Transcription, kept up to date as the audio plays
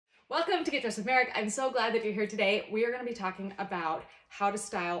Welcome to Get Dressed with Merrick. I'm so glad that you're here today. We are going to be talking about how to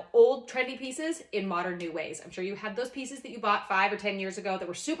style old trendy pieces in modern new ways. I'm sure you had those pieces that you bought 5 or 10 years ago that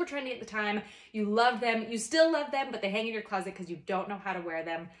were super trendy at the time. You love them, you still love them, but they hang in your closet because you don't know how to wear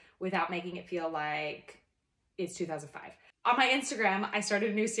them without making it feel like it's 2005. On my Instagram, I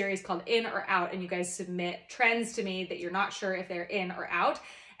started a new series called In or Out, and you guys submit trends to me that you're not sure if they're in or out,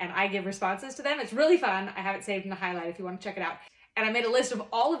 and I give responses to them. It's really fun. I have it saved in the highlight if you want to check it out. And I made a list of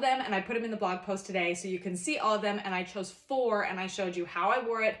all of them and I put them in the blog post today so you can see all of them, and I chose 4 and I showed you how I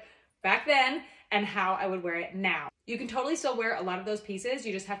wore it back then and how I would wear it now. You can totally still wear a lot of those pieces.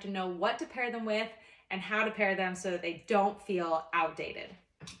 You just have to know what to pair them with and how to pair them so that they don't feel outdated.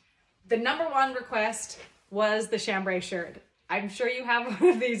 The number 1 request was the chambray shirt. I'm sure you have one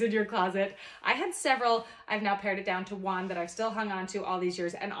of these in your closet. I had several. I've now pared it down to 1 that I've still hung on to all these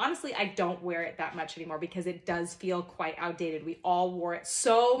years. And honestly, I don't wear it that much anymore because it does feel quite outdated. We all wore it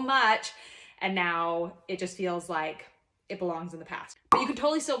so much and now it just feels like it belongs in the past. But you can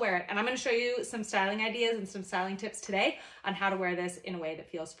totally still wear it. And I'm going to show you some styling ideas and some styling tips today on how to wear this in a way that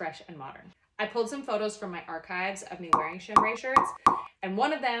feels fresh and modern. I pulled some photos from my archives of me wearing chambray shirts, and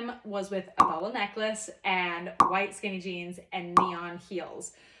one of them was with a bubble necklace and white skinny jeans and neon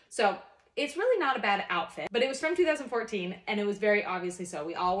heels. So it's really not a bad outfit, but it was from 2014 and it was very obviously so.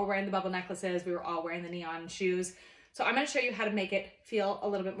 We all were wearing the bubble necklaces, we were all wearing the neon shoes. So I'm going to show you how to make it feel a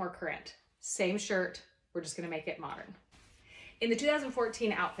little bit more current. Same shirt, we're just going to make it modern. In the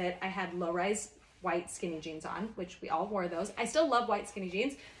 2014 outfit, I had low-rise white skinny jeans on, which we all wore those. I still love white skinny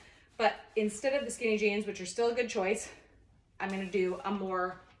jeans, but instead of the skinny jeans, which are still a good choice, I'm going to do a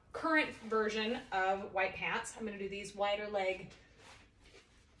more current version of white pants. I'm going to do these wider leg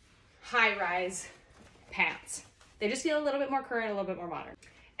high-rise pants. They just feel a little bit more current, a little bit more modern.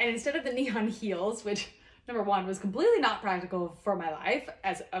 And instead of the neon heels, which number 1 was completely not practical for my life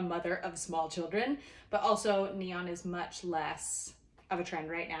as a mother of small children, but also neon is much less of a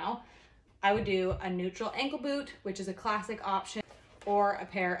trend right now, I would do a neutral ankle boot, which is a classic option, or a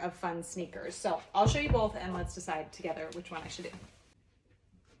pair of fun sneakers. So I'll show you both and let's decide together which one I should do.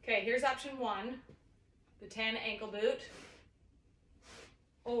 Okay, here's option 1, the tan ankle boot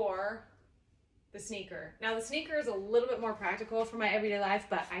or the sneaker. Now the sneaker is a little bit more practical for my everyday life,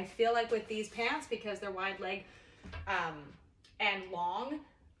 but I feel like with these pants, because they're wide leg and long,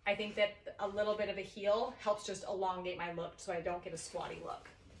 I think that a little bit of a heel helps just elongate my look so I don't get a squatty look.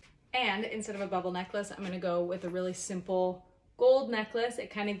 And instead of a bubble necklace, I'm gonna go with a really simple gold necklace. It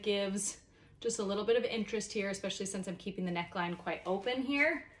kind of gives just a little bit of interest here, especially since I'm keeping the neckline quite open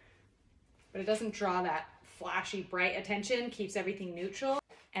here, but it doesn't draw that flashy bright attention, keeps everything neutral,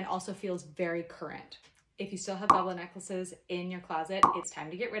 and also feels very current. If you still have bubble necklaces in your closet, it's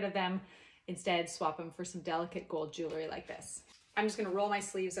time to get rid of them. Instead, swap them for some delicate gold jewelry like this. I'm just gonna roll my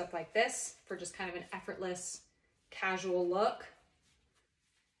sleeves up like this for just kind of an effortless, casual look.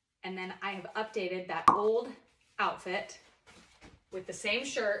 And then I have updated that old outfit with the same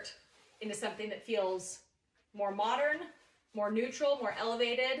shirt into something that feels more modern, more neutral, more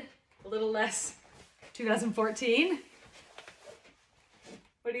elevated, a little less 2014.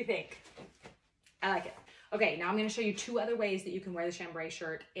 What do you think? I like it. Okay, now I'm going to show you 2 other ways that you can wear the chambray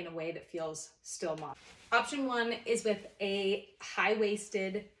shirt in a way that feels still modern. Option 1 is with a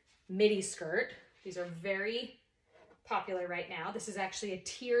high-waisted midi skirt. These are very popular right now. This is actually a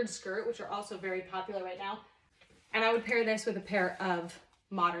tiered skirt, which are also very popular right now. And I would pair this with a pair of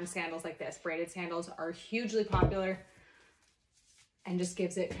modern sandals like this. Braided sandals are hugely popular and just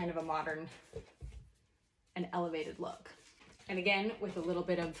gives it kind of a modern and elevated look. And again, with a little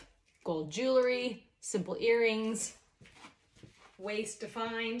bit of gold jewelry, simple earrings, waist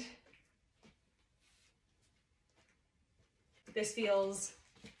defined. This feels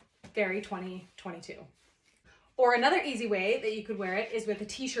very 2022. Or another easy way that you could wear it is with a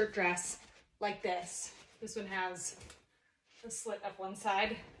t-shirt dress like this. This one has a slit up one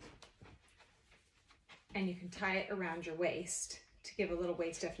side and you can tie it around your waist to give a little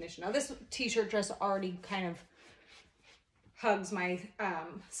waist definition. Now this t-shirt dress already kind of hugs my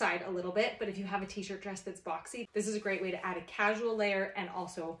side a little bit, but if you have a t-shirt dress that's boxy, this is a great way to add a casual layer and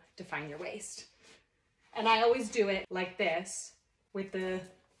also define your waist. And I always do it like this with the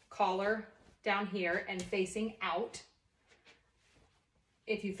collar down here and facing out.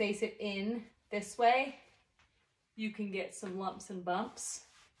 If you face it in this way, you can get some lumps and bumps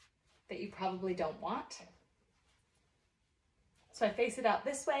that you probably don't want. So I face it out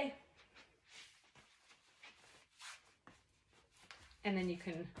this way, and then you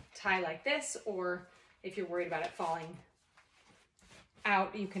can tie like this, or if you're worried about it falling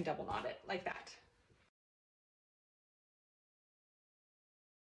out, you can double knot it like that.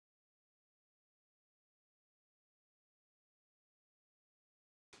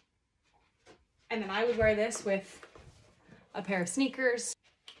 And then I would wear this with a pair of sneakers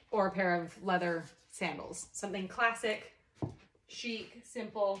or a pair of leather sandals. Something classic, chic,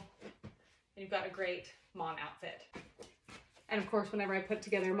 simple, and you've got a great mom outfit. And of course, whenever I put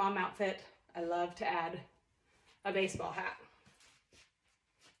together a mom outfit, I love to add a baseball hat.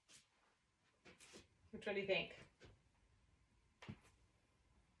 Which one do you think?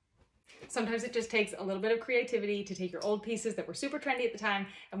 Sometimes it just takes a little bit of creativity to take your old pieces that were super trendy at the time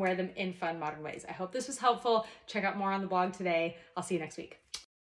and wear them in fun, modern ways. I hope this was helpful. Check out more on the blog today. I'll see you next week.